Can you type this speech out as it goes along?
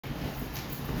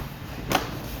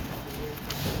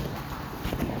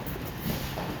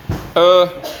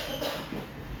Uh,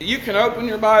 you can open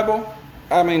your Bible.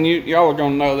 I mean, y'all are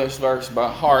going to know this verse by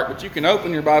heart, but you can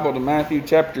open your Bible to Matthew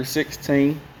chapter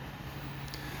 16.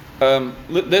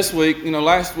 This week,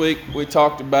 last week we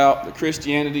talked about the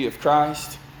Christianity of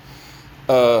Christ.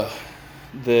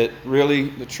 That really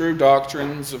the true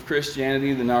doctrines of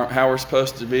Christianity, how we're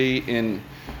supposed to be in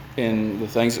the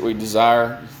things that we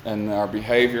desire, and our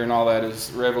behavior and all that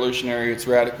is revolutionary. It's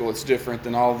radical. It's different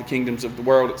than all the kingdoms of the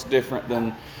world. It's different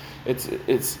than it's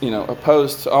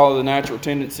opposed to all the natural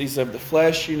tendencies of the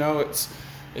flesh. It's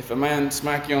if a man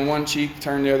smack you on one cheek,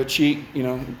 turn the other cheek.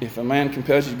 If a man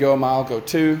compels you to go a mile, go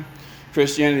two.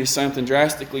 Christianity is something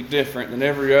drastically different than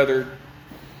every other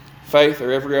faith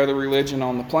or every other religion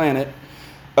on the planet.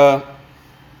 And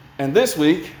this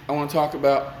week, I want to talk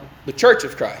about the Church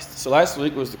of Christ. So last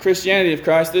week was the Christianity of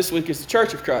Christ. This week is the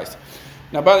Church of Christ.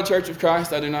 Now, by the Church of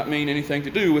Christ, I do not mean anything to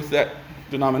do with that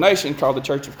denomination called the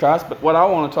Church of Christ. But what I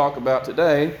want to talk about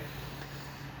today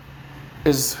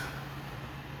is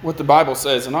what the Bible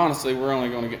says. And honestly, we're only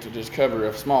going to get to just cover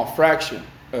a small fraction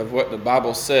of what the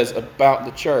Bible says about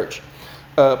the church.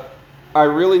 I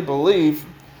really believe,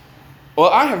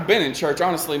 I have been in church,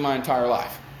 honestly, my entire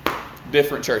life.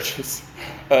 Different churches.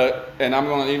 And I'm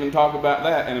going to even talk about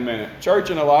that in a minute.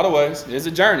 Church, in a lot of ways, is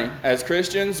a journey. As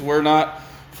Christians, we're not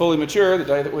fully mature the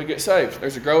day that we get saved.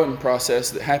 There's a growing process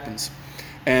that happens.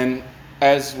 And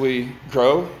as we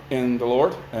grow in the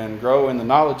Lord and grow in the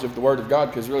knowledge of the Word of God,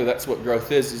 because really that's what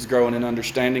growth is growing in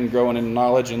understanding, growing in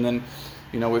knowledge. And then,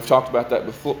 we've talked about that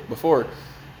before.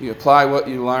 You apply what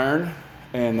you learn,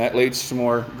 and that leads to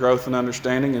more growth and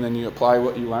understanding. And then you apply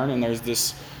what you learn, and there's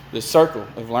this circle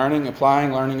of learning,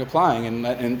 applying,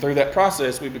 and through that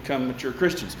process we become mature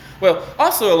Christians. Well,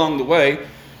 also along the way,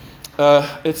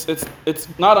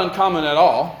 it's not uncommon at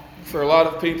all for a lot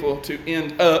of people to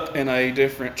end up in a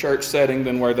different church setting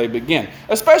than where they begin.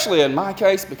 Especially in my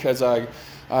case, because I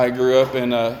grew up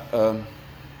in a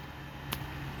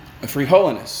free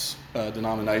holiness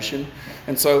denomination.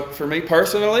 And so for me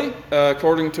personally,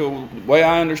 according to the way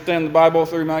I understand the Bible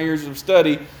through my years of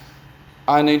study,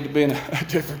 I need to be in a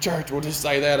different church. We'll just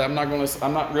say that. I'm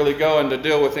not really going to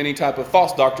deal with any type of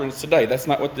false doctrines today. That's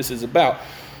not what this is about.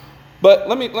 But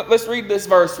let's read this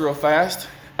verse real fast.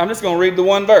 I'm just going to read the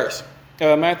one verse.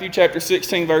 Matthew chapter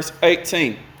 16, verse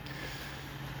 18.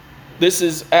 This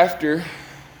is after,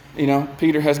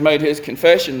 Peter has made his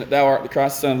confession that thou art the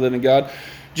Christ, the Son of the living God.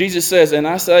 Jesus says, "And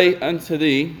I say unto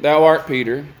thee, thou art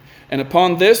Peter, and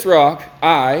upon this rock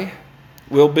I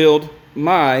will build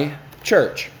my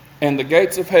church, and the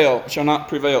gates of hell shall not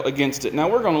prevail against it." Now,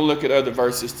 we're going to look at other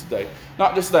verses today.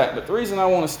 Not just that, but the reason I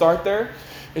want to start there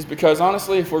is because,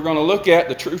 honestly, if we're going to look at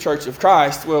the true church of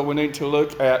Christ, well, we need to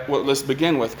look at, let's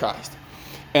begin with Christ.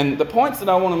 And the points that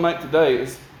I want to make today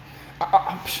is,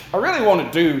 I really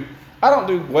want to I don't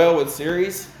do well with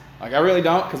series. I really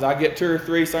don't, because I get 2 or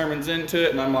 3 sermons into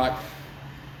it, and I'm like,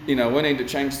 we need to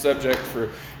change the subject for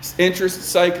interest's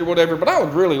sake or whatever. But I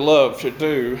would really love to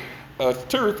do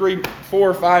 2 or 3, 4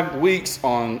 or 5 weeks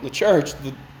on the church.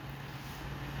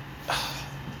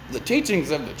 The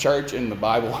teachings of the church in the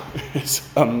Bible is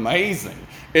amazing.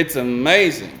 It's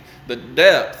amazing, the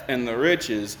depth and the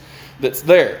riches that's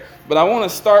there. But I want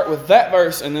to start with that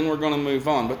verse, and then we're going to move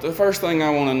on. But the first thing I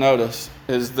want to notice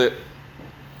is that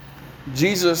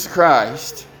Jesus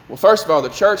Christ, first of all, the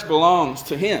church belongs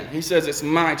to Him. He says it's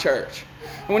my church.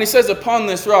 And when He says upon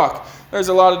this rock, there's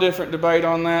a lot of different debate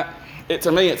on that.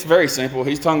 To me, it's very simple.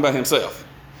 He's talking about Himself.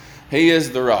 He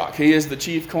is the rock. He is the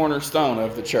chief cornerstone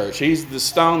of the church. He's the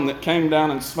stone that came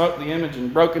down and smote the image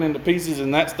and broke it into pieces,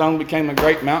 and that stone became a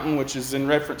great mountain, which is in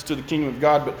reference to the kingdom of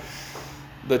God. But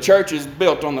the church is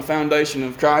built on the foundation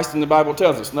of Christ, and the Bible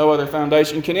tells us no other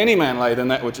foundation can any man lay than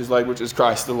that which is laid, which is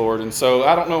Christ the Lord. And so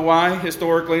I don't know why,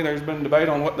 historically, there's been debate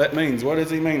on what that means. What does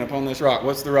He mean upon this rock?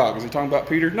 What's the rock? Is He talking about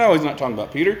Peter? No, He's not talking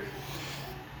about Peter.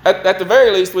 At the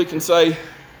very least, we can say,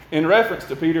 in reference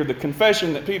to Peter, the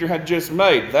confession that Peter had just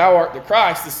made, "Thou art the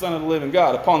Christ, the Son of the living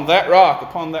God." Upon that rock,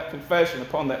 upon that confession,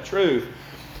 upon that truth,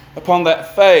 upon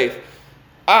that faith,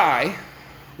 I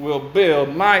will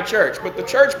build my church. But the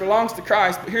church belongs to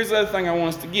Christ. But here's the other thing I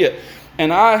want us to get.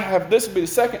 And this will be the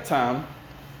second time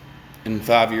in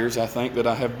 5 years, I think, that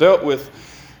I have dealt with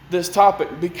this topic,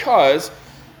 because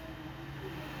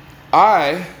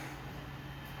I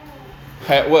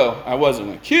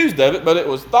wasn't accused of it, but it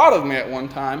was thought of me at one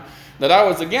time that I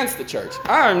was against the church.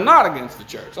 I am not against the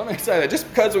church. Let me say that. Just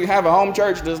because we have a home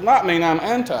church does not mean I'm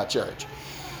anti-church.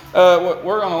 We're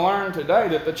going to learn today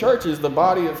that the church is the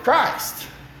body of Christ.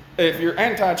 If you're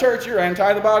anti-church, you're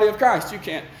anti the body of Christ. You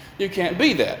can't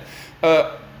be that.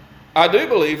 I do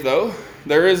believe, though,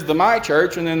 there is the my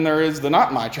church, and then there is the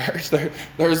not my church.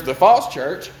 There's the false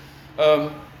church.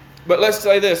 But let's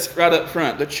say this right up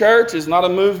front. The church is not a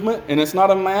movement, and it's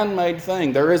not a man-made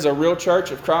thing. There is a real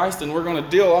church of Christ, and we're going to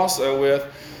deal also with,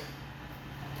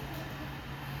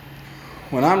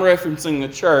 when I'm referencing the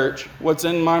church, what's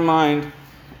in my mind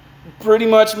pretty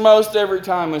much most every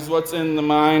time is what's in the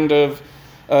mind of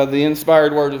the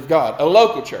inspired Word of God. A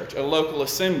local church, a local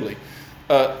assembly.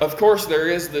 Of course, there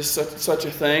is such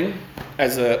a thing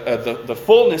as the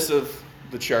fullness of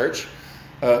the church.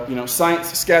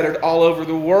 Saints scattered all over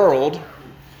the world,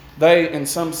 they, in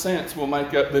some sense, will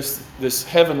make up this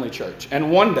heavenly church.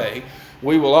 And one day,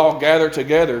 we will all gather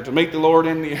together to meet the Lord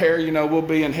in the air. We'll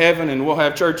be in heaven, and we'll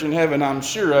have church in heaven. I'm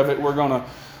sure of it. We're going to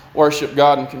worship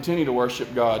God and continue to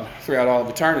worship God throughout all of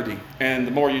eternity. And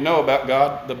the more you know about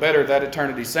God, the better that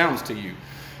eternity sounds to you.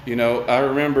 I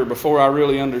remember before I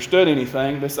really understood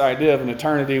anything, this idea of an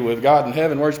eternity with God in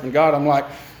heaven, worshiping God, I'm like,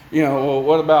 well,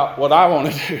 what about what I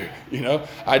want to do?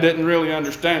 I didn't really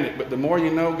understand it. But the more you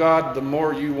know God, the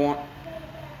more you want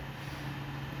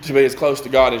to be as close to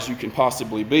God as you can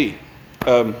possibly be.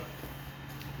 So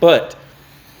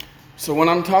when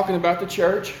I'm talking about the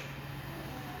church,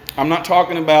 I'm not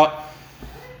talking about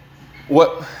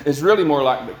what is really more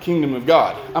like the kingdom of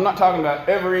God. I'm not talking about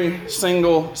every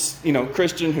single,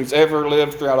 Christian who's ever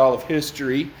lived throughout all of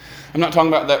history. I'm not talking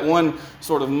about that one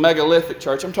sort of megalithic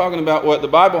church. I'm talking about what the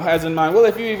Bible has in mind. Well,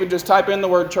 if you even just type in the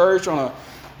word church on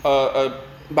a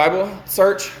Bible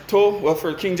search tool, well,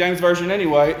 for the King James Version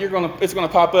anyway, it's going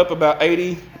to pop up about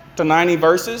 80 to 90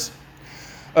 verses.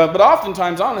 But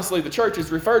oftentimes, honestly, the church is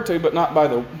referred to, but not by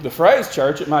the phrase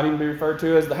church. It might even be referred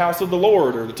to as the house of the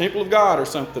Lord or the temple of God or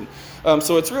something.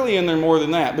 So it's really in there more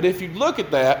than that. But if you look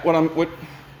at that,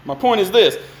 my point is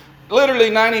this. Literally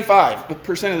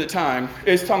 95% of the time,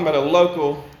 it's talking about a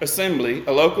local assembly,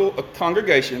 a local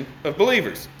congregation of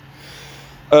believers.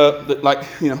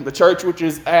 The church which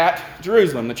is at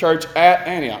Jerusalem, the church at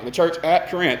Antioch, the church at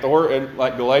Corinth, or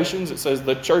like Galatians, it says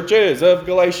the churches of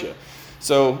Galatia.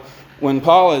 So when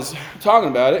Paul is talking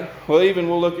about it,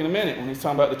 we'll look in a minute when he's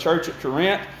talking about the church at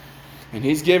Corinth, and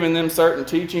he's giving them certain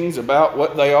teachings about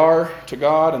what they are to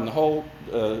God and the whole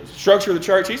structure of the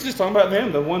church. He's just talking about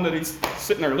them, the one that he's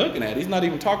sitting there looking at. He's not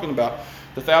even talking about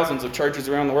the thousands of churches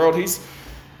around the world.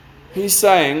 He's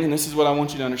saying, and this is what I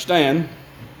want you to understand,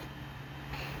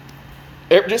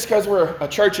 just because we're a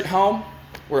church at home,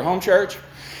 we're a home church,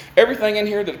 everything in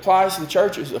here that applies to the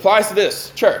churches applies to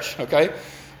this church, okay?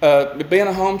 Being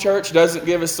a home church doesn't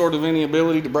give us sort of any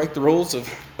ability to break the rules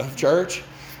of church.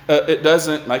 It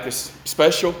doesn't make us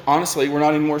special. Honestly, we're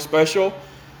not any more special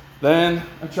than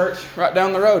a church right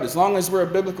down the road. As long as we're a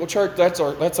biblical church, that's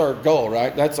our goal,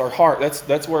 right? That's our heart.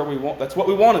 That's where we want. That's what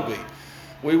we want to be.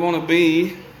 We want to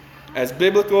be as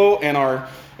biblical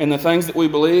in the things that we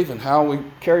believe and how we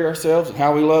carry ourselves and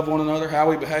how we love one another, how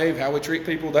we behave, how we treat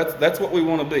people. That's what we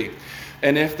want to be.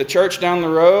 And if the church down the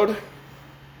road,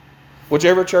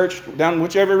 whichever church down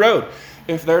whichever road,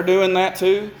 if they're doing that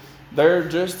too, they're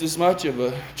just as much of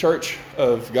a church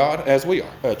of God as we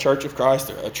are, a church of Christ,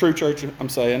 a true church, I'm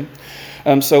saying.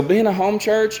 So being a home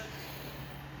church,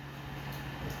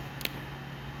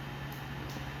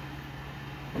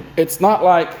 it's not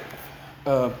like,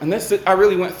 and I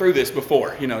really went through this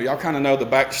before. Y'all kind of know the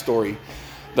backstory.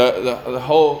 The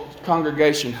whole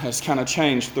congregation has kind of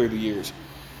changed through the years.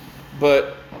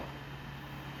 But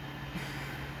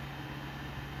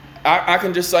I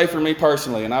can just say for me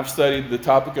personally, and I've studied the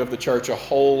topic of the church a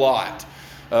whole lot,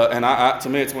 and to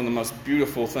me it's one of the most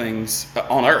beautiful things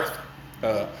on earth.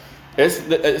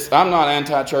 I'm not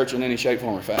anti-church in any shape,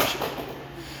 form, or fashion.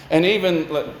 And even,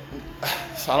 I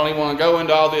don't even want to go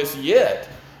into all this yet,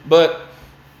 but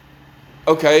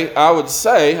okay, I would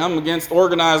say I'm against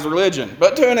organized religion.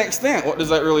 But to an extent, what does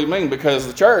that really mean? Because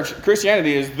the church,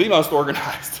 Christianity, is the most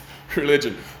organized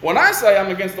religion. When I say I'm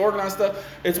against organized stuff,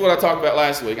 it's what I talked about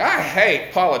last week. I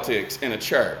hate politics in a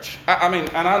church. I mean,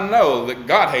 and I know that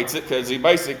God hates it because he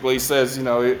basically says,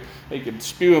 he could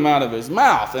spew them out of his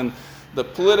mouth. And the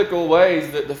political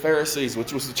ways that the Pharisees,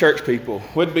 which was the church people,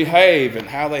 would behave and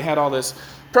how they had all this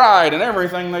pride and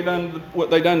everything what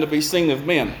they done to be seen of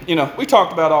men. We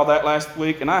talked about all that last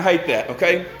week, and I hate that,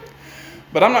 okay?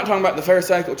 But I'm not talking about the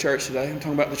Pharisaical church today. I'm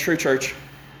talking about the true church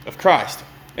of Christ.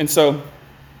 And so,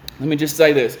 let me just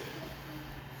say this.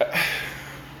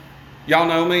 Y'all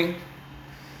know me.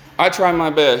 I try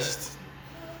my best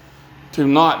to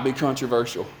not be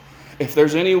controversial. If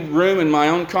there's any room in my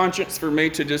own conscience for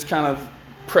me to just kind of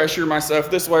pressure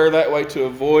myself this way or that way to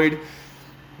avoid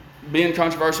being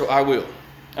controversial, I will.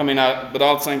 But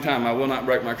all at the same time, I will not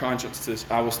break my conscience.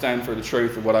 I will stand for the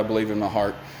truth of what I believe in my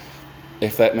heart.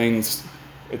 If that means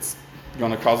it's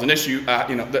going to cause an issue,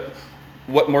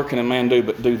 what more can a man do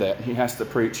but do that? He has to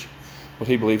preach what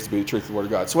he believes to be the truth of the Word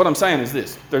of God. So what I'm saying is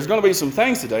this. There's going to be some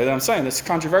things today that I'm saying that's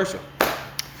controversial.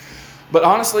 But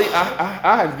honestly,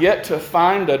 I have yet to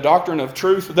find a doctrine of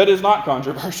truth that is not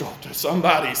controversial to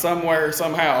somebody, somewhere,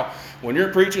 somehow. When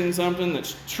you're preaching something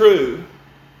that's true,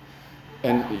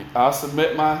 and I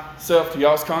submit myself to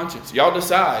y'all's conscience. Y'all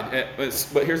decide.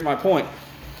 But here's my point.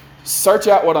 Search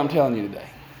out what I'm telling you today.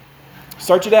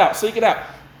 Search it out. Seek it out.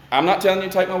 I'm not telling you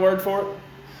to take my word for it.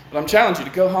 But I'm challenging you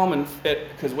to go home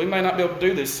because we may not be able to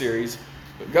do this series,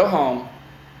 but go home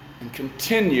and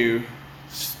continue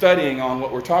studying on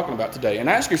what we're talking about today. And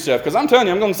ask yourself, because I'm telling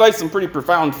you, I'm going to say some pretty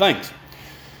profound things.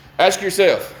 Ask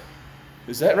yourself,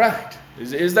 is that right?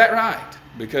 Is that right?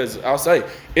 Because I'll say,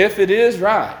 if it is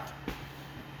right,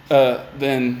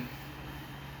 then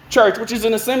church, which is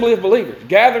an assembly of believers,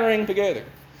 gathering together,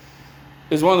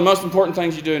 is one of the most important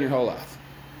things you do in your whole life.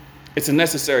 It's a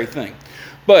necessary thing.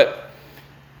 But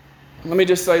let me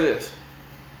just say this.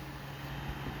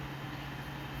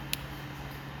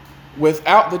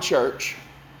 Without the church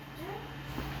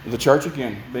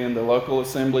again, being the local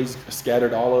assemblies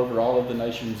scattered all over all of the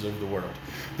nations of the world.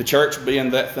 The church being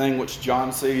that thing which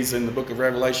John sees in the book of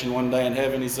Revelation one day in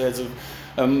heaven. He says of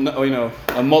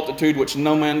a multitude which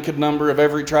no man could number, of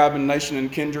every tribe and nation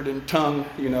and kindred and tongue.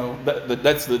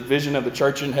 That's the vision of the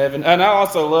church in heaven. And I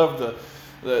also love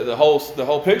the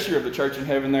whole picture of the church in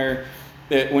heaven there.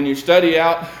 That when you study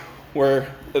out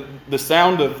where the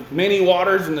sound of many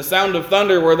waters and the sound of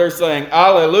thunder, where they're saying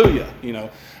Alleluia.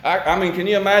 I mean, can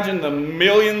you imagine the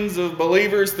millions of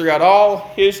believers throughout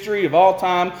all history of all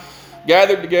time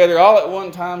gathered together all at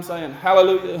one time saying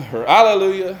Hallelujah or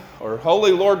Alleluia or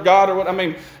Holy Lord God or what? I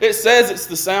mean, it says it's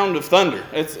the sound of thunder.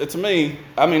 It's to me,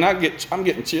 I mean, I'm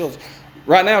getting chills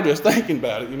right now just thinking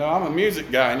about it. I'm a music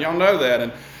guy and y'all know that,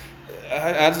 and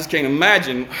I just can't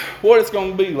imagine what it's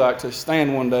going to be like to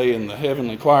stand one day in the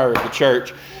heavenly choir of the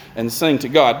church and sing to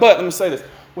God. But let me say this.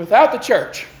 Without the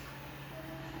church,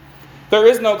 there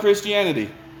is no Christianity.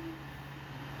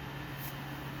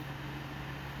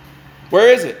 Where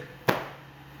is it?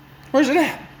 Where's it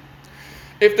at?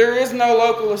 If there is no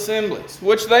local assemblies,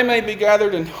 which they may be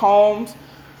gathered in homes,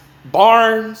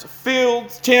 barns,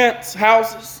 fields, tents,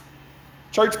 houses,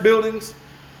 church buildings,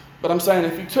 but I'm saying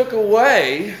if you took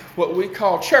away what we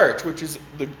call church, which is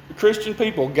the Christian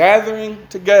people gathering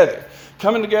together,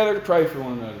 coming together to pray for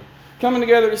one another, coming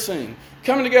together to sing,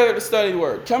 coming together to study the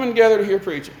Word, coming together to hear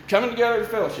preaching, coming together to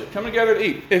fellowship, coming together to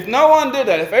eat. If no one did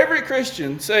that, if every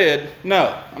Christian said,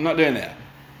 no, I'm not doing that,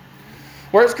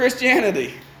 where's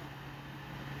Christianity?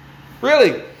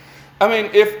 Really? I mean,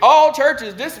 if all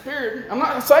churches disappeared, I'm not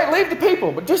going to say leave the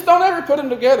people, but just don't ever put them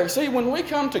together. See, when we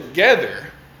come together,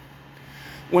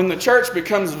 when the church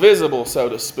becomes visible, so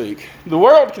to speak, the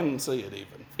world can see it even.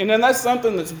 And then that's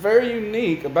something that's very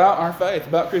unique about our faith,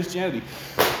 about Christianity.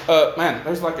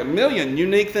 There's like a million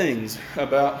unique things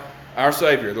about our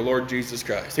Savior, the Lord Jesus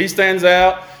Christ. He stands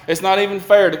out. It's not even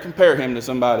fair to compare him to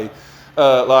somebody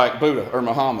like Buddha or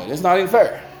Muhammad. It's not even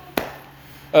fair.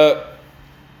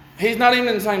 He's not even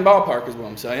in the same ballpark is what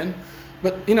I'm saying.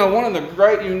 But, one of the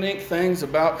great unique things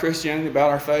about Christianity, about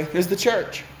our faith, is the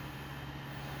church.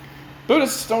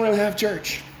 Buddhists don't really have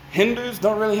church. Hindus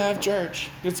don't really have church.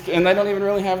 And they don't even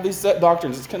really have these set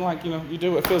doctrines. It's kind of like, you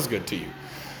do what feels good to you.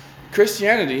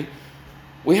 Christianity,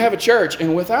 we have a church.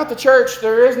 And without the church,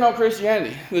 there is no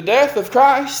Christianity. The death of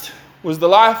Christ was the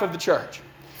life of the church.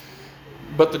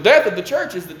 But the death of the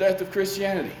church is the death of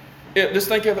Christianity. Just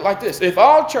think of it like this. If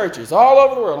all churches all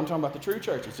over the world, I'm talking about the true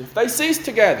churches, if they cease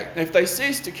to gather, if they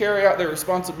cease to carry out their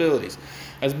responsibilities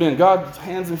as being God's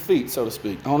hands and feet, so to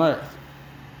speak, on earth,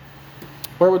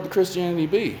 where would the Christianity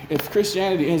be? If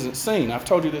Christianity isn't seen, I've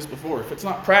told you this before, if it's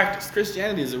not practiced,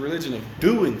 Christianity is a religion of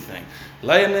doing things,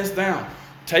 laying this down,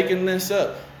 taking this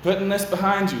up, putting this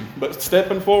behind you, but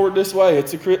stepping forward this way.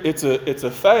 It's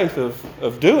a faith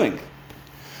of doing.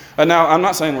 And now, I'm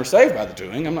not saying we're saved by the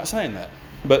doing. I'm not saying that.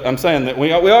 But I'm saying that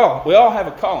we all have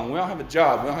a calling. We all have a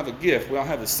job. We all have a gift. We all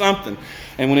have a something.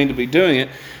 And we need to be doing it.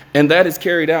 And that is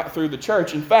carried out through the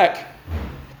church. In fact,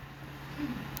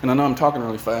 and I know I'm talking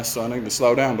really fast, so I need to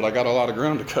slow down, but I got a lot of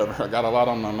ground to cover. I got a lot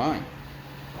on my mind.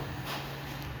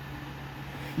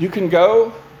 You can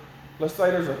go, let's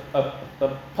say there's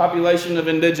a population of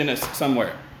indigenous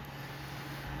somewhere.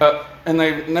 And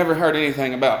they've never heard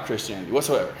anything about Christianity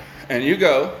whatsoever. And you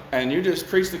go and you just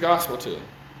preach the gospel to them.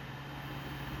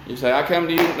 You say, I come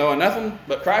to you knowing nothing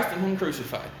but Christ and Him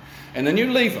crucified. And then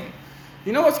you leave them.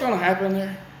 You know what's going to happen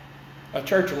there? A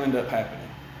church will end up happening.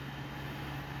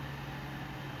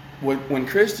 When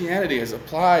Christianity is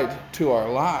applied to our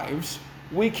lives,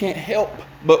 we can't help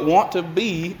but want to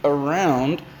be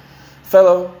around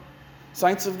fellow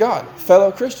saints of God,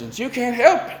 fellow Christians. You can't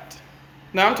help it.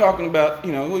 Now I'm talking about,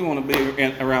 we want to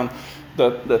be around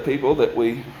the people that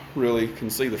we really can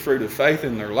see the fruit of faith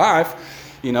in their life.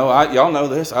 Y'all know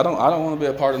this. I don't want to be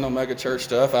a part of no mega church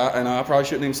stuff. And I probably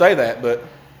shouldn't even say that, but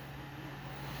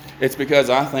it's because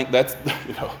I think that's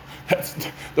that's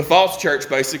the false church,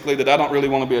 basically, that I don't really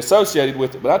want to be associated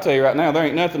with it. But I tell you right now, there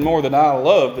ain't nothing more that I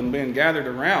love than being gathered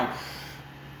around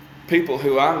people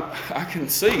who I can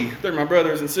see. They're my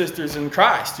brothers and sisters in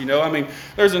Christ.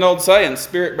 There's an old saying,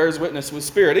 spirit bears witness with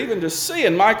spirit. Even just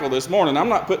seeing Michael this morning, I'm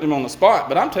not putting him on the spot,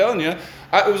 but I'm telling you,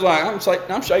 it was like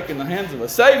I'm shaking the hands of a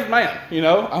saved man.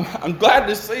 I'm glad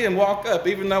to see him walk up,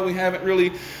 even though we haven't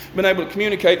really been able to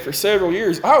communicate for several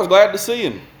years. I was glad to see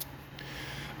him.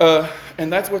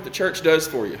 And that's what the church does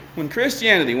for you. When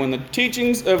the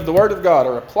teachings of the Word of God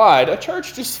are applied, a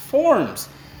church just forms.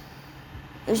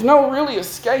 There's no really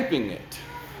escaping it.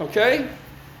 Okay?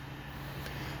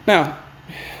 Now,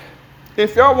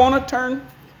 if y'all want to turn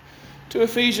to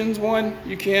Ephesians 1,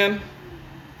 you can.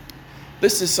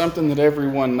 This is something that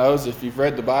everyone knows if you've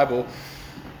read the Bible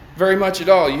very much at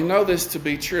all. You know this to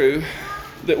be true,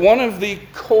 that one of the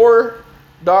core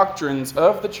doctrines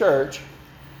of the church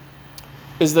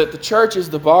is that the church is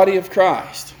the body of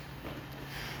Christ.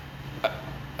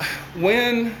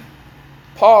 When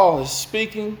Paul is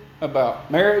speaking about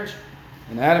marriage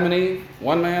and Adam and Eve,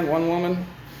 one man, one woman,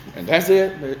 and that's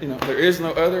it. There is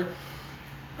no other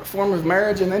form of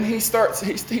marriage. And then he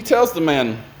tells the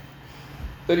man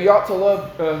that he ought to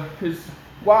love his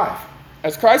wife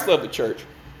as Christ loved the church,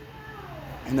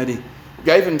 and that he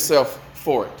gave himself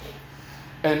for it.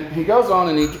 And he goes on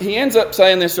and he ends up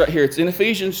saying this right here. It's in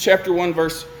Ephesians chapter 1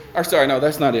 verse, that's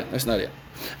not it.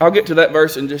 I'll get to that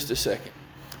verse in just a second.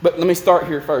 But let me start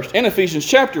here first. In Ephesians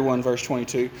chapter 1 verse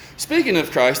 22, speaking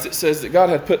of Christ, it says that God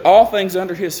had put all things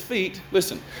under his feet,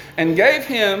 listen, and gave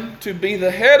him to be the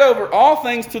head over all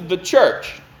things to the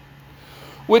church,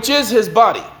 which is his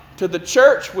body. To the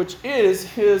church, which is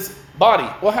his body.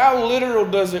 Well, how literal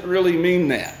does it really mean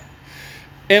that?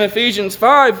 In Ephesians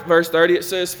 5, verse 30, it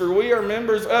says, "For we are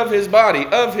members of his body,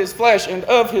 of his flesh, and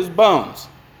of his bones."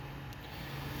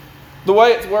 The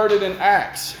way it's worded in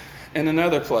Acts in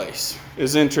another place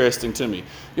is interesting to me.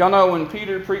 Y'all know when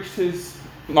Peter preached his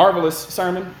marvelous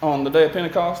sermon on the day of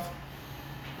Pentecost?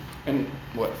 And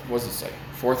what does it say?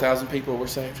 4,000 people were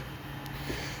saved.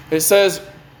 It says,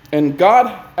 and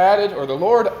God added, or the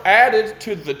Lord added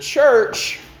to the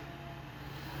church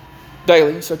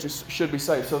daily, such as should be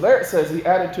saved. So there it says he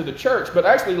added to the church. But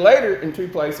actually later in two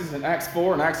places, in Acts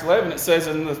 4 and Acts 11, it says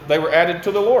they were added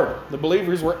to the Lord. The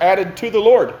believers were added to the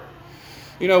Lord.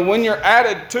 When you're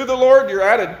added to the Lord, you're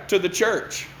added to the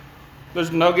church.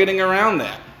 There's no getting around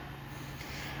that.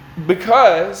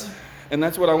 Because, and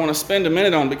that's what I want to spend a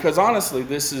minute on, because honestly,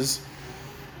 this is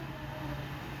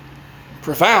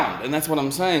profound. And that's what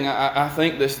I'm saying. I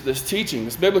think this teaching,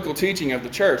 this biblical teaching of the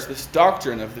church, this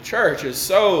doctrine of the church is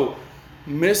so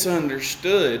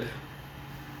misunderstood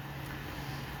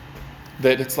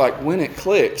that it's like when it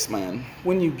clicks, man,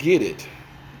 when you get it,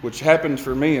 which happened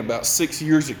for me about 6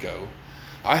 years ago,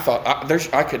 I thought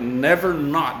I could never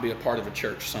not be a part of a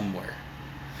church somewhere.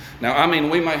 Now,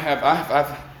 we may have,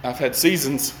 I've had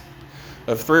seasons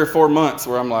of 3 or 4 months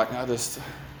where I'm like,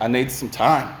 I need some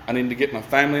time. I need to get my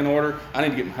family in order. I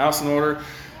need to get my house in order.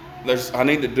 I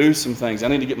need to do some things. I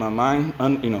need to get my mind, I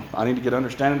need to get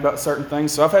understanding about certain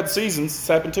things. So I've had seasons, it's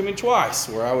happened to me twice,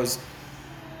 where I was,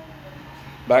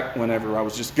 back whenever I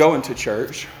was just going to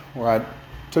church, where I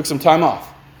took some time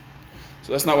off.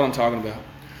 So that's not what I'm talking about.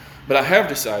 But I have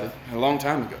decided a long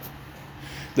time ago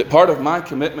that part of my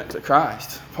commitment to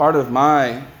Christ, part of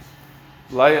my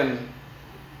laying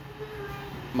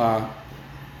my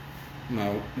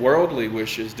worldly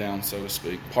wishes down, so to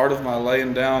speak, part of my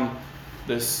laying down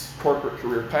this corporate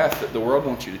career path that the world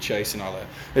wants you to chase and all that,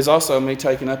 is also me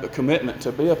taking up a commitment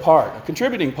to be a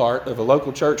contributing part of a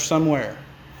local church somewhere.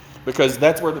 Because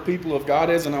that's where the people of God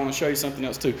is, and I want to show you something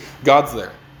else too. God's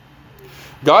there.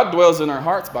 God dwells in our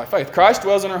hearts by faith. Christ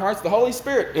dwells in our hearts. The Holy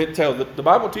Spirit, the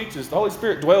Bible teaches the Holy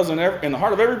Spirit dwells in the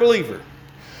heart of every believer.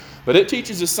 But it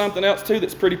teaches us something else too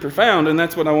that's pretty profound, and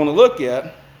that's what I want to look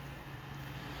at.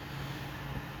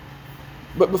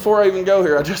 But before I even go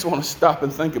here, I just want to stop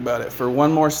and think about it for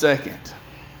one more second.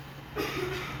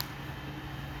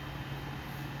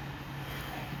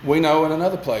 We know in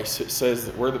another place it says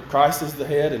that Christ is the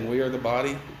head and we are the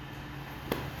body.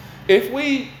 It's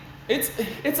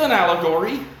an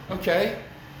allegory, okay?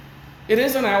 It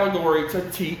is an allegory to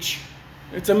teach.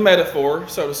 It's a metaphor,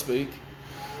 so to speak.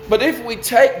 But if we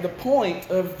take the point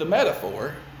of the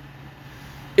metaphor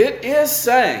It is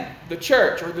saying the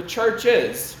church or the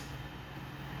churches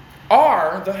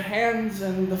are the hands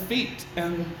and the feet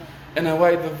and, in a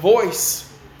way, the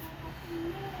voice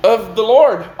of the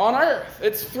Lord on earth.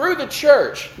 It's through the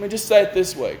church. Let me just say it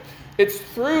this way. It's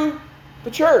through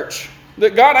the church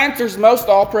that God answers most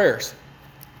all prayers.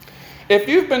 If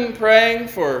you've been praying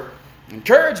for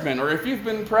encouragement, or if you've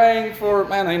been praying for,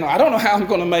 I don't know how I'm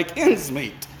going to make ends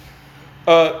meet.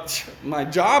 My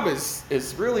job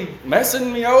is really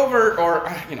messing me over, or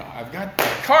I've got the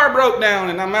car broke down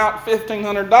and I'm out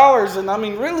 $1,500,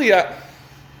 and really,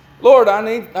 Lord,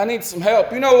 I need some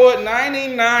help. You know what?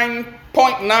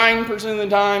 99.9% of the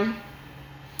time,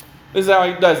 this is how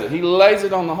He does it. He lays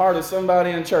it on the heart of somebody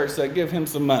in church that give Him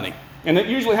some money, and it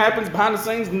usually happens behind the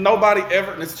scenes. Nobody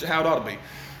ever, and it's how it ought to be.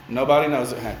 Nobody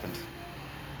knows it happened,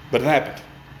 but it happened.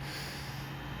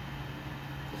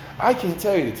 I can't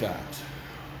tell you the times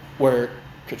where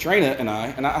Katrina and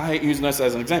I hate using us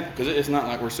as an example because it's not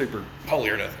like we're super holy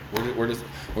or nothing. We're just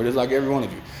like every one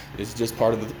of you. It's just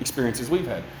part of the experiences we've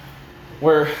had,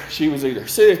 where she was either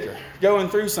sick or going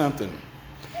through something,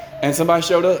 and somebody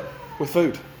showed up with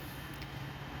food.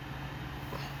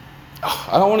 Oh,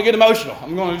 I don't want to get emotional.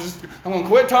 I'm going to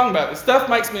quit talking about it. Stuff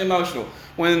makes me emotional.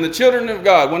 When the children of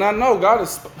God, when I know God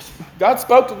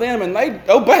spoke to them and they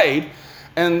obeyed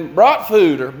and brought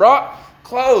food or brought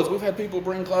clothes. We've had people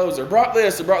bring clothes or brought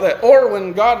this or brought that. Or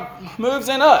when God moves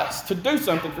in us to do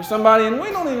something for somebody and we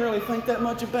don't even really think that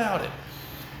much about it.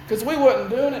 Because we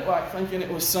wasn't doing it like thinking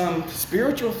it was some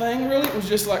spiritual thing, really. It was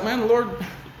just like, man, the Lord,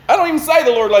 I don't even say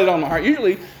the Lord laid it on my heart.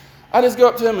 Usually, I just go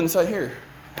up to Him and say, here,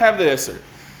 have this. Or,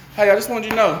 hey, I just wanted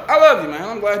you to know, I love you, man.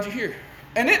 I'm glad you're here.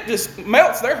 And it just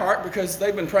melts their heart because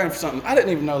they've been praying for something. I didn't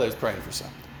even know they was praying for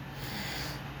something.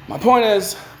 My point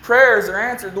is, prayers are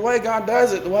answered the way God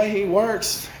does it, the way He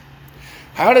works.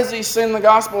 How does He send the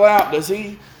gospel out? Does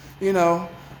He,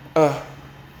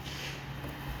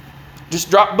 just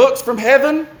drop books from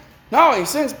heaven? No, He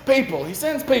sends people. He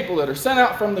sends people that are sent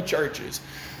out from the churches.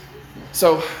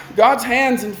 So God's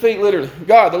hands and feet, literally,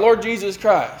 God, the Lord Jesus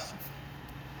Christ,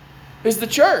 is the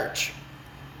church.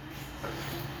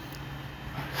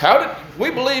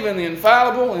 We believe in the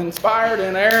infallible, inspired,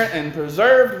 inerrant, and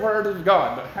preserved Word of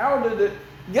God. But how did it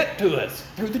get to us?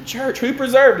 Through the church. Who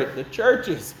preserved it? The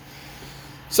churches.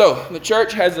 So, the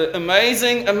church has an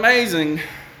amazing, amazing,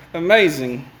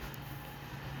 amazing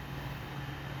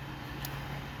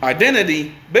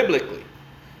identity biblically.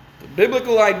 The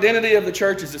biblical identity of the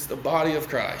church is it's the body of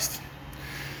Christ.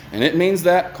 And it means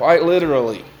that quite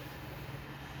literally.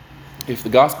 If the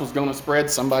gospel's going to spread,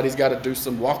 somebody's got to do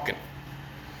some walking.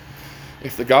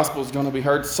 If the gospel is going to be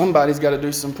heard, somebody's got to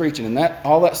do some preaching. And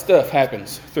all that stuff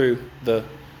happens through the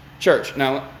church.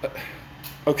 Now,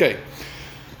 okay,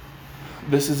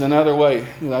 this is another way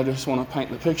that I just want to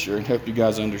paint the picture and help you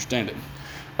guys understand it.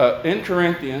 In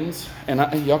Corinthians, and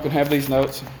y'all can have these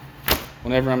notes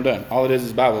whenever I'm done. All it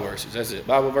is Bible verses. That's it.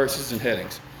 Bible verses and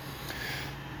headings.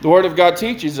 The Word of God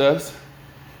teaches us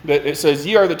that it says,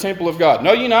 ye are the temple of God.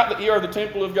 Know ye not that ye are the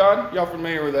temple of God? Y'all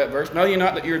familiar with that verse? Know ye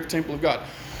not that ye are the temple of God?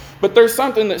 But there's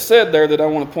something that's said there that I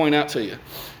want to point out to you.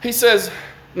 He says,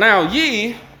 now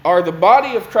ye are the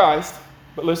body of Christ,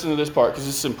 but listen to this part because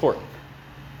this is important.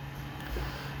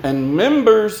 And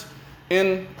members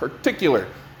in particular.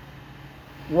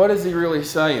 What is he really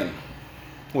saying?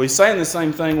 Well, he's saying the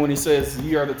same thing when he says,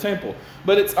 ye are the temple.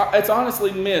 But it's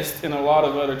honestly missed in a lot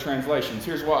of other translations.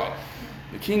 Here's why.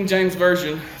 The King James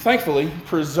Version, thankfully,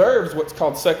 preserves what's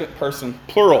called second person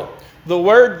plural. The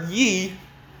word ye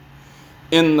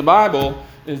in the Bible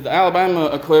is the Alabama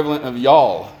equivalent of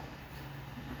y'all.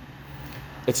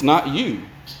 It's not you,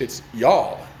 it's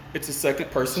y'all. It's a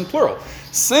second person plural.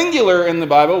 Singular in the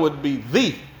Bible would be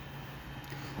thee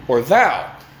or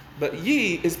thou, but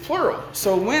ye is plural.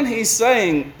 So when he's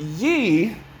saying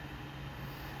ye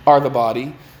are the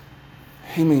body,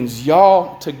 he means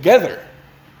y'all together.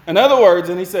 In other words,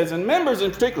 and he says, and members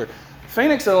in particular,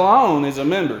 Phoenix alone is a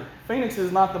member. Phoenix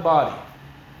is not the body.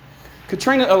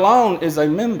 Katrina alone is a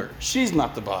member. She's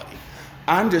not the body.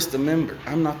 I'm just a member.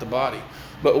 I'm not the body.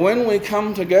 But when we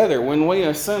come together, when we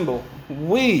assemble,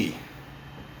 we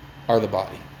are the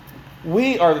body.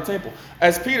 We are the temple.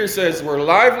 As Peter says, we're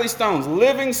lively stones,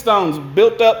 living stones,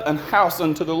 built up an house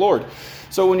unto the Lord.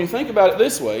 So when you think about it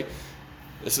this way,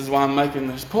 this is why I'm making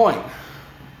this point.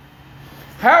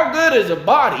 How good is a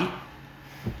body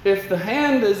if the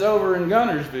hand is over in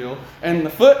Gunnersville and the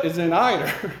foot is in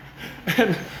Ider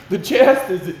and the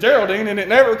chest is at Geraldine and it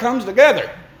never comes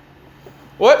together?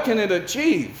 What can it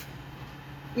achieve?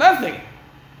 Nothing.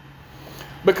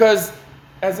 Because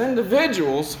as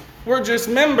individuals, we're just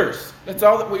members. That's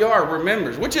all that we are. We're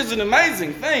members, which is an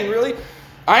amazing thing, really.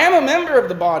 I am a member of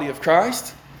the body of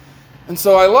Christ, and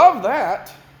so I love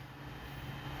that.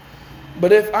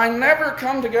 But if I never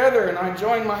come together and I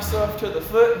join myself to the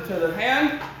foot and to the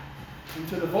hand and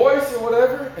to the voice or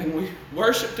whatever, and we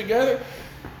worship together,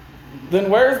 then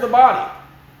where's the body?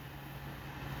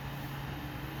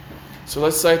 So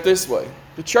let's say it this way.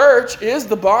 The church is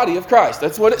the body of Christ.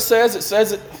 That's what it says. It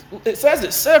says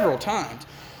it several times.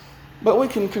 But we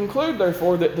can conclude,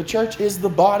 therefore, that the church is the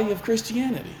body of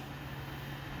Christianity.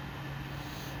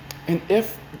 And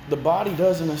if the body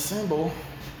doesn't assemble,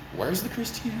 where's the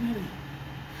Christianity?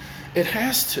 It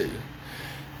has to.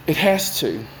 It has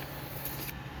to.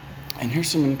 And here's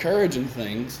some encouraging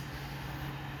things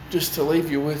just to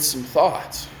leave you with some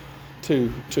thoughts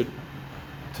to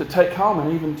take home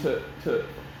and even to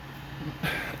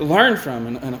learn from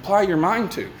and apply your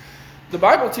mind to. The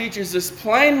Bible teaches this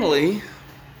plainly,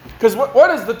 because what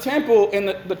is the temple?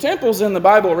 The temples in the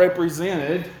Bible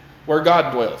represented where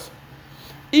God dwells.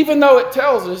 Even though it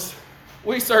tells us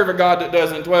we serve a God that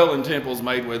doesn't dwell in temples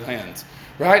made with hands,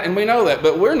 right? And we know that,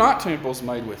 but we're not temples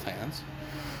made with hands.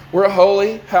 We're a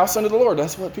holy house unto the Lord.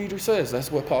 That's what Peter says.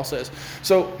 That's what Paul says.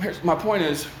 So here's my point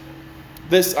is,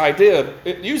 this idea,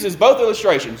 it uses both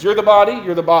illustrations. You're the body,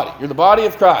 you're the body. You're the body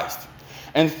of Christ.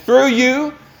 And through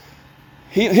you,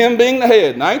 him being the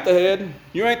head. And I ain't the head.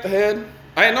 You ain't the head.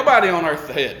 I ain't nobody on earth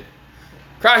the head.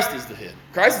 Christ is the head.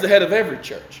 Christ is the head of every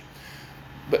church.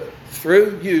 But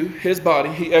through you, his body,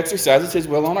 he exercises his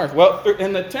will on earth. Well,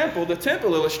 in the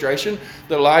temple illustration,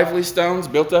 the lively stones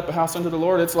built up a house unto the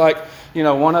Lord. It's like,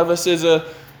 one of us is a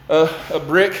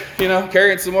brick,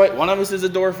 carrying some weight. One of us is a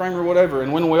door frame or whatever.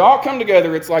 And when we all come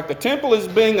together, it's like the temple is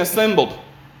being assembled.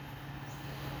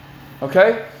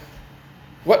 Okay?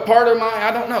 What part am I?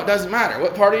 I don't know. It doesn't matter.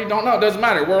 What part of you don't know? It doesn't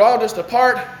matter. We're all just a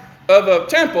part of a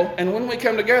temple. And when we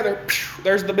come together,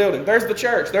 there's the building. There's the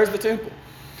church. There's the temple.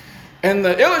 And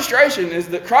the illustration is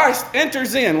that Christ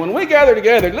enters in. When we gather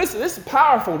together, listen, this is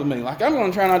powerful to me. Like, I'm going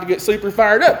to try not to get super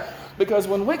fired up. Because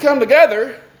when we come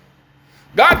together,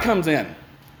 God comes in.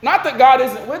 Not that God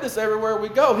isn't with us everywhere we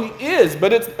go. He is.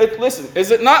 But listen,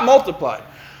 is it not multiplied?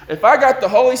 If I got the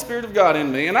Holy Spirit of God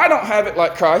in me, and I don't have it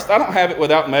like Christ, I don't have it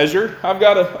without measure. I've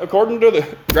got according to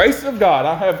the grace of God,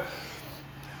 I have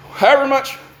however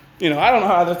much, I don't know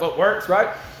how this works,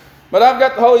 right? But I've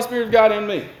got the Holy Spirit of God in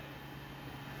me.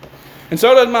 And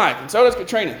so does Mike, and so does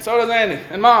Katrina, and so does Andy,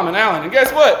 and Mom, and Alan. And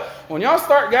guess what? When y'all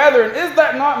start gathering, is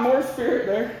that not more spirit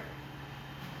there?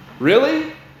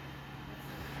 Really?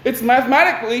 It's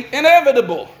mathematically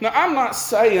inevitable. Now, I'm not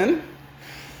saying,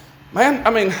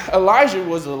 Elijah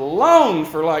was alone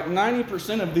for like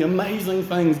 90% of the amazing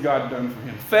things God done for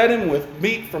him. Fed him with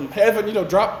meat from heaven,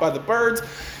 dropped by the birds.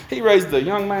 He raised the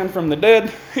young man from the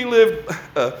dead. He lived,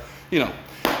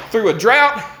 through a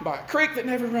drought by a creek that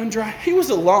never run dry. He was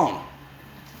alone.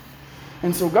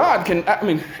 And so God can,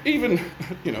 even,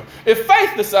 if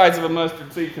faith the size of a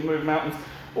mustard seed can move mountains,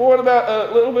 well, what about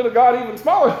a little bit of God even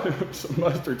smaller than some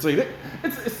mustard seed?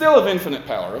 It's still of infinite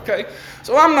power, okay?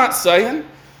 So I'm not saying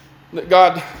that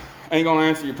God ain't going to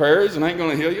answer your prayers and ain't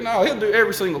going to heal you. No, he'll do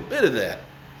every single bit of that.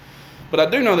 But I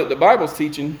do know that the Bible's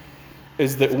teaching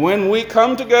is that when we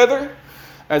come together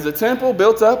as a temple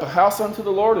built up, a house unto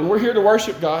the Lord, and we're here to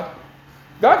worship God,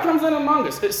 God comes in among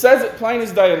us. It says it plain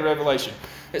as day in Revelation.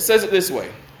 It says it this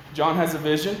way. John has a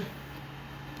vision.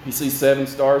 He sees 7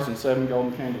 stars and 7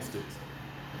 golden candlesticks.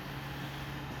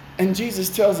 And Jesus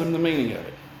tells him the meaning of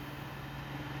it.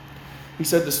 He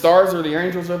said the stars are the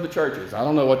angels of the churches. I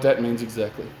don't know what that means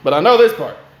exactly. But I know this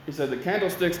part. He said the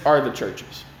candlesticks are the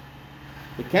churches.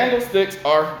 The candlesticks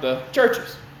are the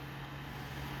churches.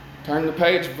 Turn the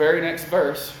page, very next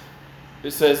verse.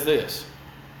 It says this.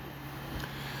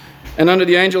 And unto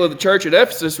the angel of the church at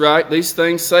Ephesus write, these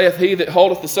things saith he that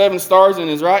holdeth the 7 stars in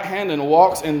his right hand and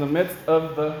walks in the midst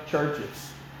of the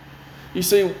churches. You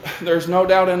see, there's no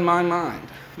doubt in my mind.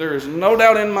 There is no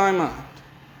doubt in my mind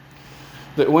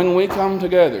that when we come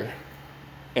together,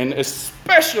 and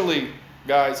especially,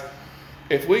 guys,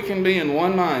 if we can be in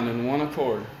one mind and one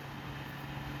accord,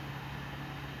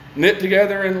 knit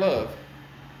together in love,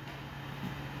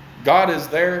 God is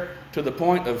there to the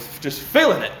point of just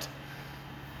feeling it.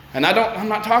 And I'm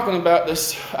not talking about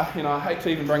this, I hate to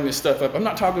even bring this stuff up. I'm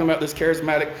not talking about this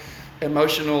charismatic,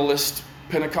 emotionalist,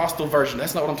 Pentecostal version.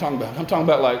 That's not what I'm talking about. I'm talking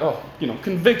about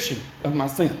conviction of my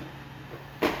sin.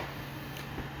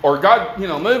 Or God,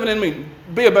 moving in me,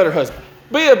 be a better husband.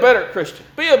 Be a better Christian.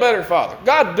 Be a better father.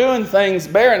 God doing things,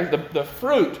 bearing the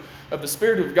fruit of the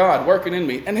Spirit of God working in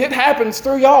me. And it happens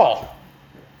through y'all.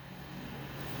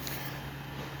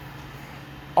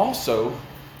 Also,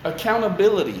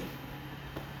 accountability.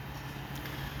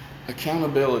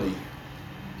 Accountability.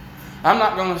 I'm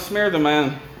not going to smear the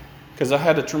man because I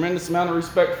had a tremendous amount of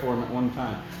respect for him at one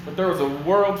time. But there was a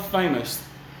world-famous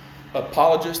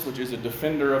apologist, which is a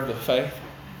defender of the faith.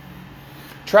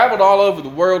 Traveled all over the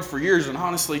world for years, and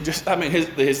honestly,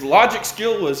 his logic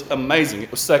skill was amazing. It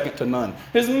was second to none.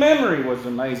 His memory was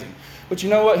amazing. But you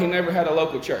know what? He never had a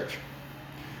local church.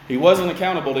 He wasn't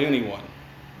accountable to anyone.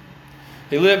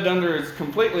 He lived under his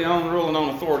completely own rule and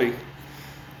own authority.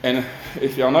 And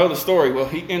if y'all know the story, well,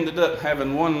 he ended up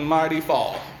having one mighty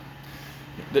fall.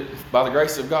 That, by the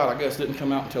grace of God, I guess, didn't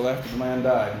come out until after the man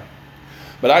died.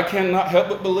 But I cannot help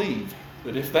but believe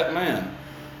that if that man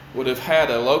would have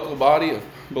had a local body of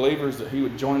believers that he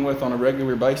would join with on a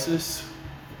regular basis,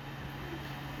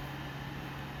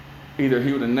 either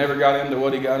he would have never got into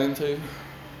what he got into,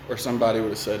 or somebody would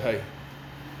have said, hey,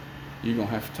 you're going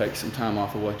to have to take some time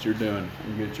off of what you're doing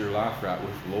and get your life right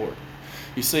with the Lord.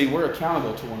 You see, we're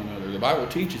accountable to one another. The Bible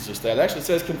teaches us that. It actually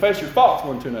says confess your faults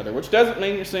one to another, which doesn't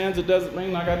mean your sins. It doesn't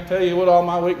mean I got to tell you what all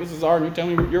my weaknesses are and you tell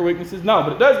me your weaknesses. No,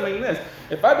 but it does mean this.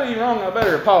 If I do you wrong, I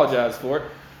better apologize for it.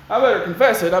 I better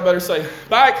confess it. I better say,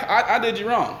 Mike, I did you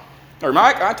wrong. Or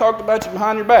Mike, I talked about you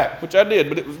behind your back, which I did,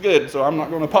 but it was good, so I'm not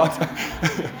going to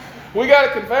apologize. We got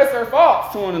to confess our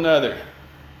faults to one another.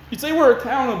 You see, we're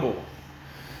accountable.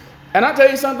 And I tell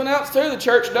you something else too, the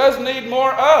church does need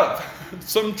more of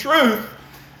some truth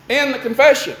in the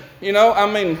confession. You know,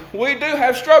 we do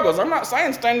have struggles. I'm not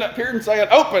saying stand up here and say it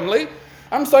openly.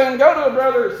 I'm saying go to a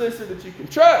brother or sister that you can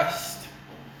trust.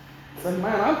 Say,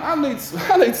 man, I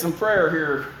need some prayer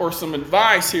here, or some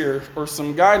advice here, or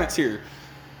some guidance here.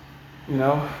 You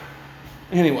know.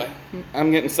 Anyway,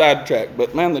 I'm getting sidetracked.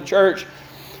 But man, the church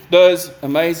does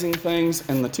amazing things,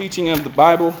 and the teaching of the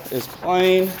Bible is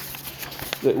plain.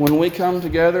 That when we come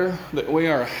together, that we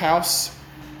are a house.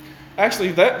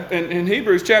 Actually, that in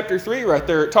Hebrews chapter 3 right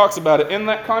there, it talks about it. In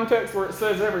that context where it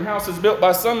says every house is built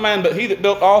by some man, but he that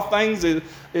built all things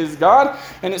is God.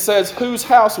 And it says whose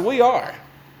house we are.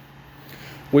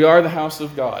 We are the house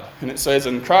of God. And it says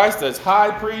in Christ as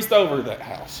high priest over that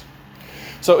house.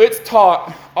 So it's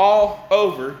taught all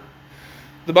over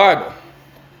the Bible.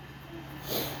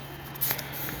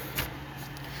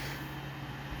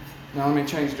 Now let me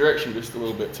change direction just a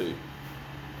little bit too.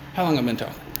 How long have I been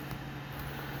talking?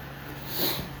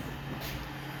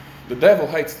 The devil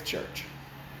hates the church.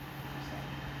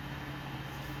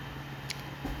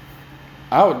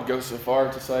 I would go so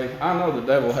far to say, I know the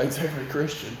devil hates every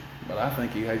Christian, but I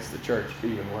think he hates the church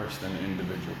even worse than an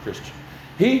individual Christian.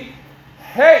 He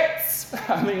hates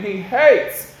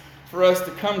for us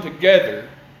to come together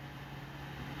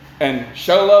and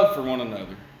show love for one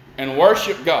another and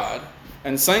worship God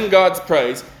and sing God's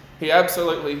praise. He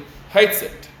absolutely hates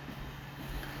it.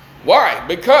 Why?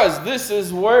 Because this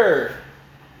is where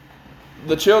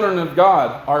the children of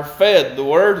God are fed the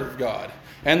Word of God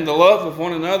and the love of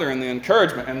one another and the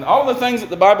encouragement and all the things that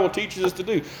the Bible teaches us to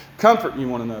do. Comfort you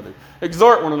one another,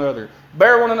 exhort one another,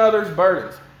 bear one another's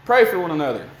burdens, pray for one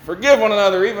another, forgive one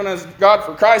another even as God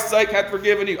for Christ's sake hath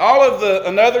forgiven you. All of the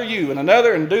another you and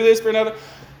another and do this for another.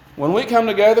 When we come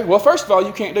together, well, first of all,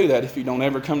 you can't do that if you don't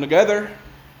ever come together.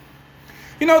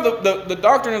 You know, the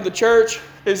doctrine of the church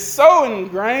is so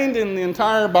ingrained in the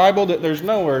entire Bible that there's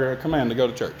nowhere a command to go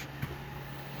to church.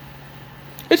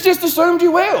 It's just assumed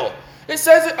you will. It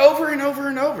says it over and over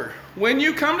and over. When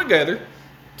you come together,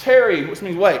 tarry, which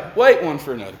means wait one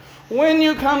for another. When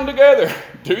you come together,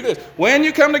 do this. When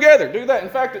you come together, do that. In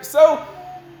fact, it's so,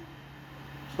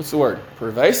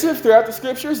 pervasive throughout the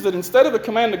Scriptures that instead of a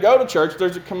command to go to church,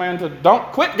 there's a command to don't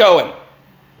quit going.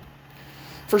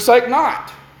 Forsake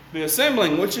not the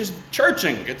assembling, which is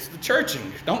churching. It's the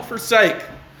churching. Don't forsake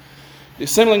the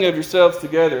assembling of yourselves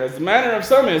together. As the manner of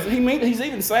some is, he's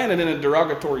even saying it in a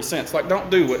derogatory sense. Like, don't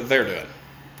do what they're doing,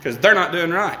 because they're not doing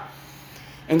right.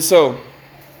 And so,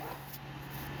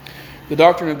 the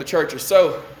doctrine of the church is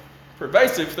so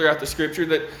pervasive throughout the Scripture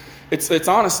that it's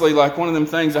honestly like one of them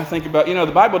things I think about. You know,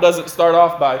 the Bible doesn't start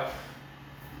off by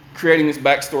creating this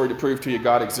backstory to prove to you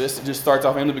God exists. It just starts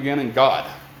off in the beginning, God.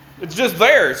 It's just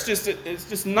there. It's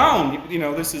just known. You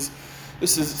know, this is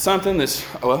something that's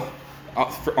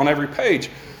on every page.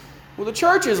 Well, the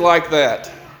church is like that.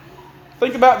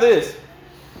 Think about this.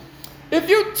 If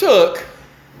you took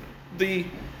the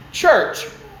church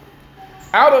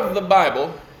out of the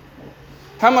Bible,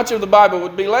 how much of the Bible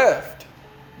would be left?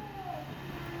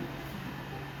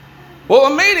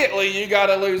 Well, immediately you got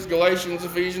to lose Galatians,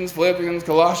 Ephesians, Philippians,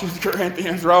 Colossians,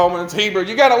 Corinthians, Romans, Hebrews.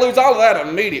 You got to lose all of that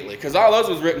immediately because all those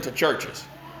was written to churches.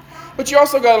 But you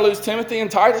also got to lose Timothy and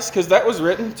Titus because that was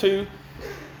written to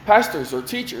pastors or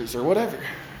teachers or whatever.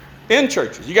 in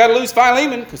churches. You got to lose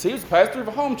Philemon because he was the pastor of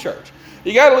a home church.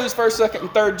 You got to lose 1st, 2nd, and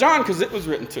 3rd John because it was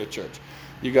written to a church.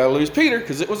 You got to lose Peter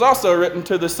because it was also written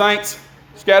to the saints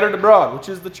scattered abroad, which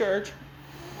is the church.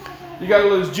 You got to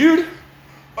lose Jude.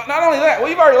 But not only that,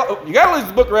 you got to lose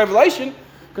the book of Revelation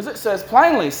because it says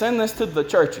plainly, send this to the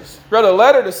churches. Wrote a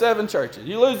letter to 7 churches.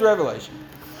 You lose Revelation.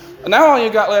 And now all you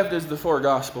got left is the 4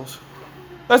 Gospels.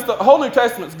 That's the whole New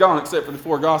Testament's gone except for the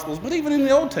 4 Gospels. But even in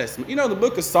the Old Testament, the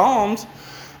book of Psalms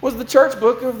was the church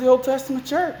book of the Old Testament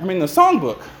church. The song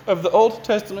book of the Old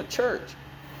Testament church.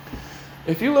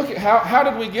 If you look at how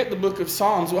did we get the book of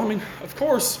Psalms? Well, of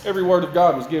course, every word of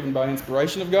God was given by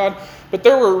inspiration of God. But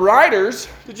there were writers.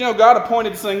 Did you know God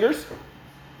appointed singers?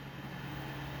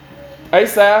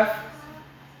 Asaph,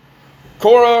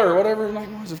 Korah, or whatever his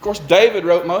name was. Of course, David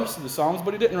wrote most of the Psalms,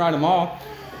 but he didn't write them all.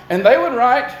 And they would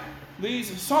write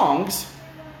these songs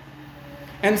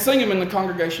and sing them in the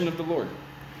congregation of the Lord.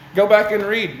 Go back and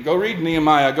read. Go read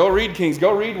Nehemiah. Go read Kings.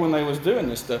 Go read when they was doing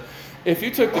this stuff. If you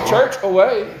took the church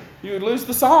away, you would lose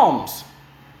the Psalms.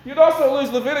 You'd also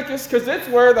lose Leviticus because it's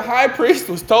where the high priest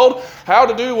was told how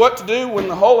to do, what to do when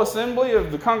the whole assembly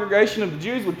of the congregation of the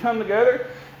Jews would come together,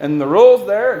 and the rules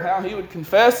there, and how he would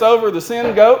confess over the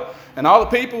sin goat, and all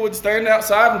the people would stand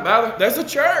outside and bow. There's a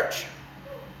church.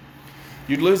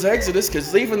 You'd lose Exodus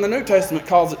because even the New Testament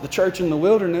calls it the church in the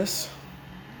wilderness.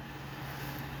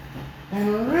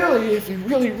 And really, if you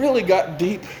really, really got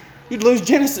deep, you'd lose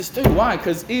Genesis too. Why?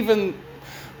 Because even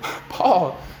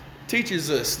Paul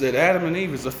teaches us that Adam and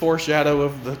Eve is a foreshadow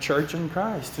of the church in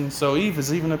Christ. And so Eve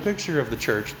is even a picture of the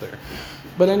church there.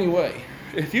 But anyway,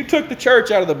 if you took the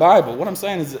church out of the Bible, what I'm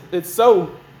saying is it's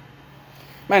so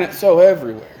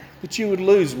everywhere that you would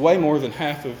lose way more than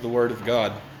half of the Word of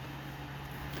God.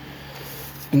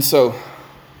 And so,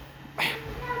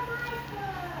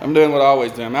 I'm doing what I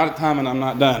always do. I'm out of time and I'm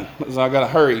not done because I've got to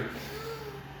hurry.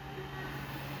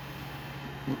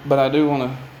 But I do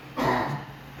want to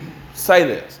say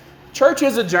this. Church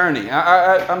is a journey.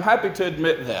 I'm happy to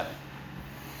admit that.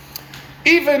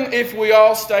 Even if we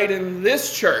all stayed in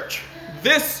this church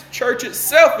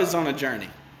itself is on a journey.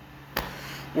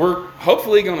 We're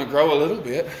hopefully going to grow a little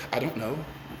bit. I don't know.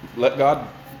 Let God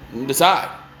decide.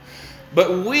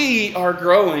 But we are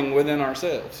growing within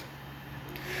ourselves.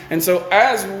 And so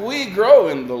as we grow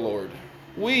in the Lord,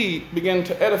 we begin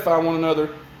to edify one another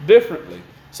differently.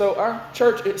 So our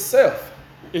church itself,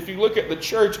 if you look at the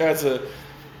church as a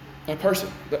person,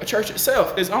 the church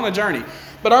itself is on a journey.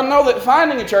 But I know that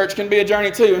finding a church can be a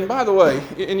journey too. And by the way,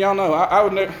 and y'all know, I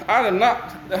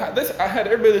had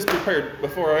everybody this prepared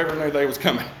before I ever knew they was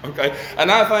coming. Okay,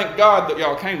 and I thank God that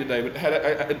y'all came today, but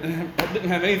it didn't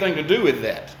have anything to do with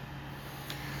that.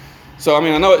 So,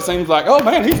 I know it seems like, oh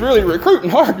man, he's really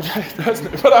recruiting hard today,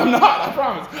 doesn't it? But I'm not, I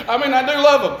promise. I do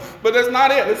love him, but that's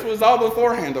not it. This was all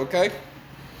beforehand, okay?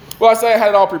 Well, I say I had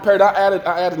it all prepared. I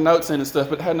added notes in and stuff,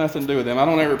 but it had nothing to do with them. I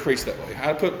don't ever preach that way.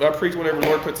 I preach whatever the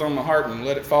Lord puts on my heart and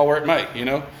let it fall where it may,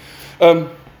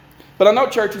 But I know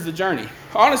church is a journey.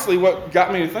 Honestly, what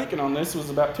got me to thinking on this was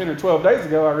about 10 or 12 days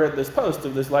ago, I read this post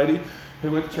of this lady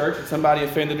who went to church and somebody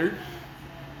offended her.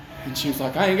 And she was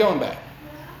like, I ain't going back.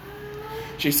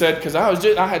 She said, because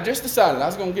I had just decided I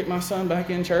was going to get my son back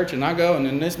in church, and I go, and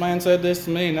then this man said this to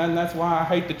me, and that's why I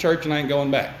hate the church and I ain't going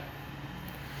back.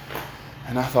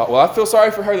 And I thought, well, I feel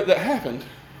sorry for her that happened.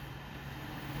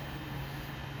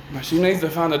 But she needs to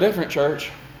find a different church.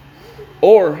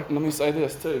 Or, let me say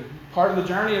this too, part of the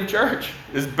journey of church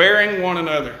is bearing one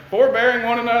another, forbearing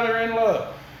one another in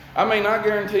love. I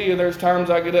guarantee you there's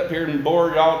times I get up here and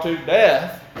bore y'all to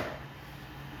death.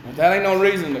 But that ain't no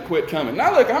reason to quit coming.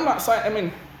 Now look, I'm not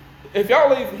saying, if y'all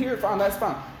leave here, fine, that's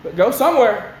fine. But go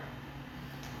somewhere.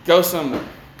 Go somewhere.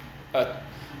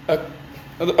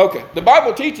 Okay, the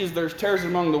Bible teaches there's tares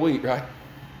among the wheat, right?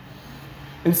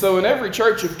 And so in every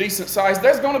church of decent size,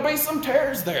 there's going to be some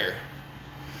tares there.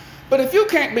 But if you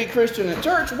can't be Christian at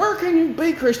church, where can you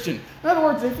be Christian? In other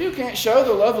words, if you can't show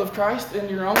the love of Christ in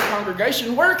your own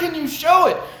congregation, where can you show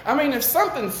it? If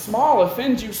something small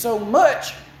offends you so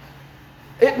much,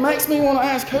 it makes me want to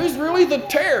ask, who's really the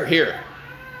tare here?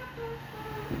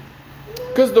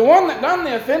 Because the one that done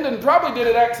the offending probably did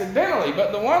it accidentally,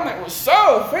 but the one that was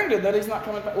so offended that he's not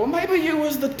coming back, well, maybe you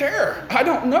was the tare. I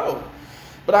don't know.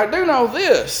 But I do know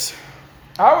this.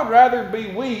 I would rather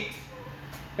be wheat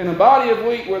in a body of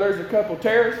wheat where there's a couple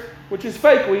tares, which is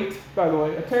fake wheat, by the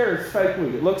way. A tare is fake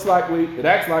wheat. It looks like wheat, it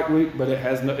acts like wheat, but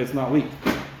it's not wheat.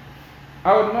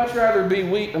 I would much rather be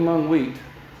wheat among wheat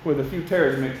with a few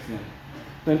tares mixed in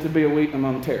than to be a wheat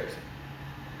among tares.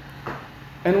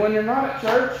 And when you're not at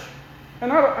church,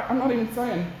 and I'm not even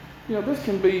saying, this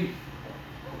can be,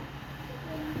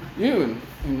 You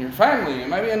and your family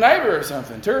and maybe a neighbor or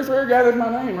something. 2 or 3 are gathered in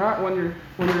my name, right? When you're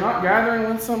not gathering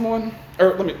with someone,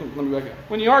 or let me back up.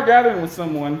 When you are gathering with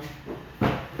someone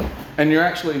and you're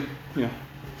actually,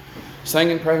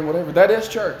 singing, praying, whatever, that is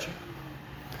church.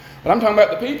 But I'm talking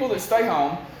about the people that stay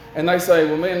home and they say,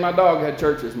 well, me and my dog had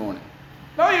church this morning.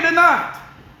 No, you did not.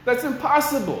 That's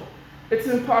impossible. It's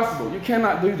impossible. You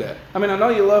cannot do that. I mean, I know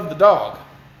you love the dog,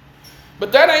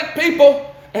 but that ain't people.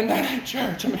 And that ain't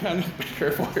church. I mean, I need to be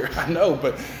careful here. I know,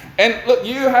 and look,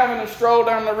 you having a stroll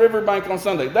down the riverbank on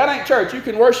Sunday, that ain't church. You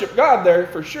can worship God there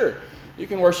for sure. You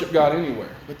can worship God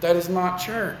anywhere, but that is not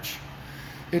church.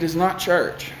 It is not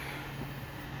church.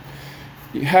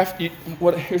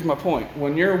 Here's my point.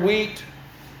 When you're wheat,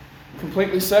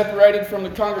 completely separated from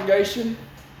the congregation,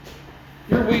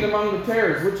 you're wheat among the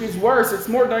tares, which is worse. It's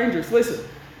more dangerous. Listen,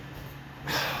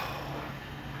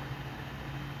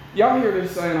 y'all hear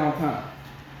this saying all the time.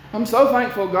 I'm so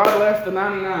thankful God left the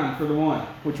 99 for the one,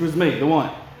 which was me, the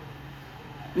one.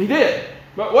 He did.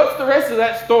 But what's the rest of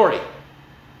that story?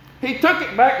 He took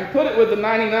it back and put it with the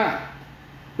 99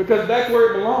 because that's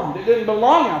where it belonged. It didn't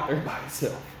belong out there by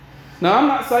itself. Now, I'm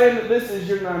not saying that this is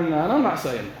your 99. I'm not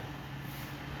saying that.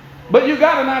 But you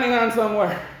got a 99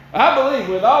 somewhere. I believe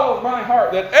with all of my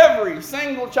heart that every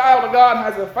single child of God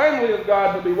has a family of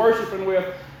God to be worshiping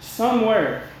with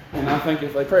somewhere. And I think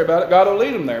if they pray about it, God will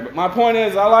lead them there. But my point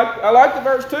is, I like the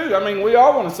verse too. I mean, we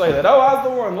all want to say that. Oh, I was the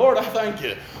one. Lord, I thank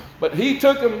you. But he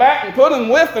took them back and put them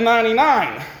with the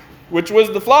 99, which was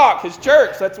the flock, his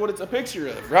church. That's what it's a picture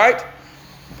of, right?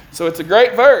 So it's a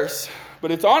great verse.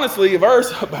 But it's honestly a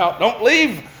verse about don't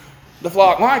leave the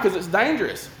flock. Why? Because it's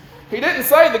dangerous. He didn't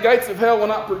say the gates of hell will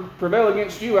not prevail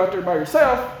against you out there by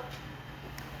yourself.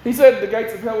 He said the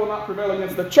gates of hell will not prevail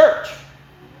against the church.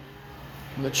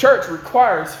 The church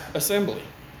requires assembly.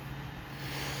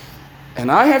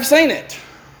 And I have seen it.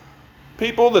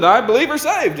 People that I believe are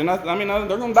saved. And I mean,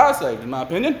 they're going to die saved, in my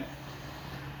opinion.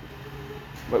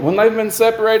 But when they've been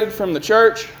separated from the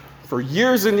church for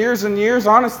years and years and years,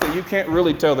 honestly, you can't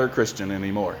really tell they're Christian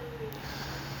anymore.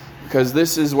 Because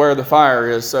this is where the fire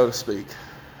is, so to speak.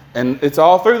 And it's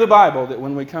all through the Bible that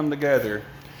when we come together,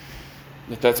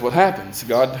 that's what happens.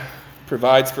 God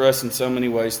provides for us in so many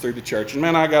ways through the church. And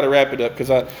man, I got to wrap it up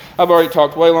because I've already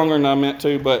talked way longer than I meant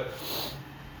to, but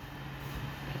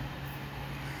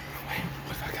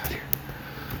what have I got here?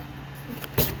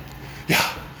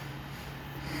 Yeah.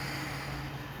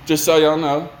 Just so y'all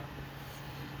know,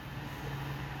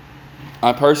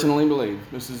 I personally believe,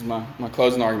 this is my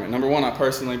closing argument. Number one, I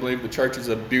personally believe the church is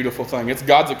a beautiful thing. It's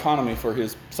God's economy for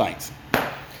his saints.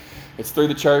 It's through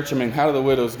the church. I mean, how do the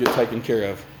widows get taken care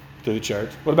of? Through the church.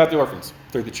 What about the orphans?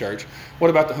 Through the church. What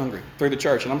about the hungry? Through the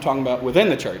church. And I'm talking about within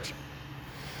the church.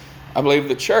 I believe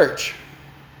the church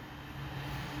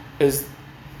is,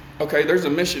 okay, there's a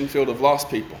mission field of lost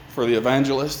people for the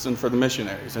evangelists and for the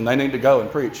missionaries, and they need to go and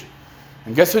preach.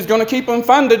 And guess who's going to keep them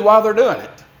funded while they're doing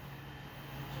it?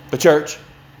 The church.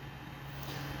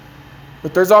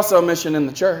 But there's also a mission in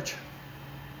the church.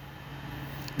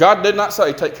 God did not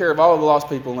say take care of all of the lost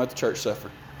people and let the church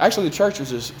suffer. Actually, the church is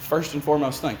his first and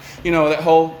foremost thing. You know, the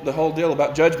whole deal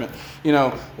about judgment. You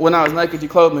know, when I was naked, you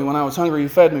clothed me. When I was hungry, you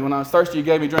fed me. When I was thirsty, you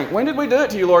gave me drink. When did we do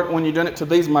it to you, Lord? When you did it to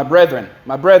these, my brethren.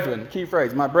 My brethren, key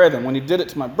phrase, my brethren. When you did it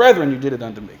to my brethren, you did it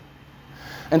unto me.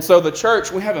 And so the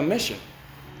church, we have a mission.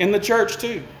 In the church,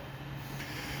 too.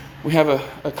 We have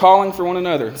a calling for one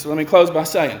another. So let me close by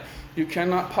saying, you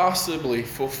cannot possibly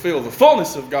fulfill the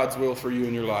fullness of God's will for you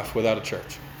in your life without a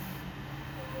church.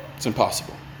 It's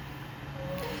impossible.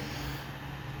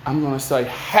 I'm going to say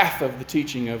half of the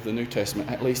teaching of the New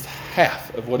Testament, at least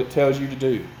half of what it tells you to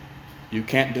do, you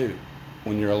can't do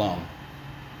when you're alone.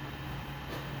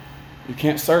 You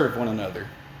can't serve one another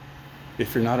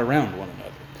if you're not around one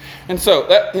another. And so,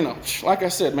 that, you know, like I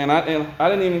said, man, I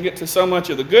didn't even get to so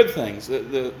much of the good things,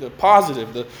 the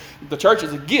positive. The church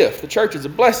is a gift. The church is a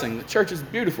blessing. The church is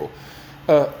beautiful.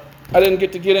 I didn't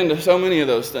get into so many of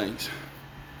those things.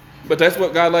 But that's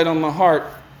what God laid on my heart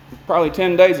probably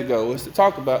 10 days ago, was to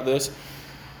talk about this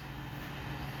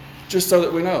just so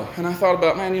that we know. And I thought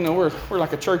about, man, you know, we're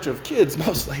like a church of kids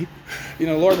mostly. You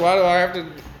know, Lord, why do I have to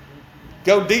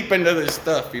go deep into this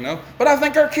stuff, you know? But I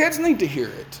think our kids need to hear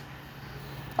it.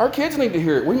 Our kids need to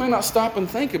hear it. We may not stop and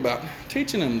think about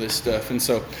teaching them this stuff. And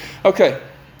so, okay,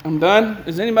 I'm done.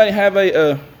 Does anybody have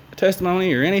a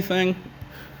testimony or anything?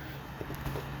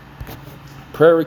 Prayer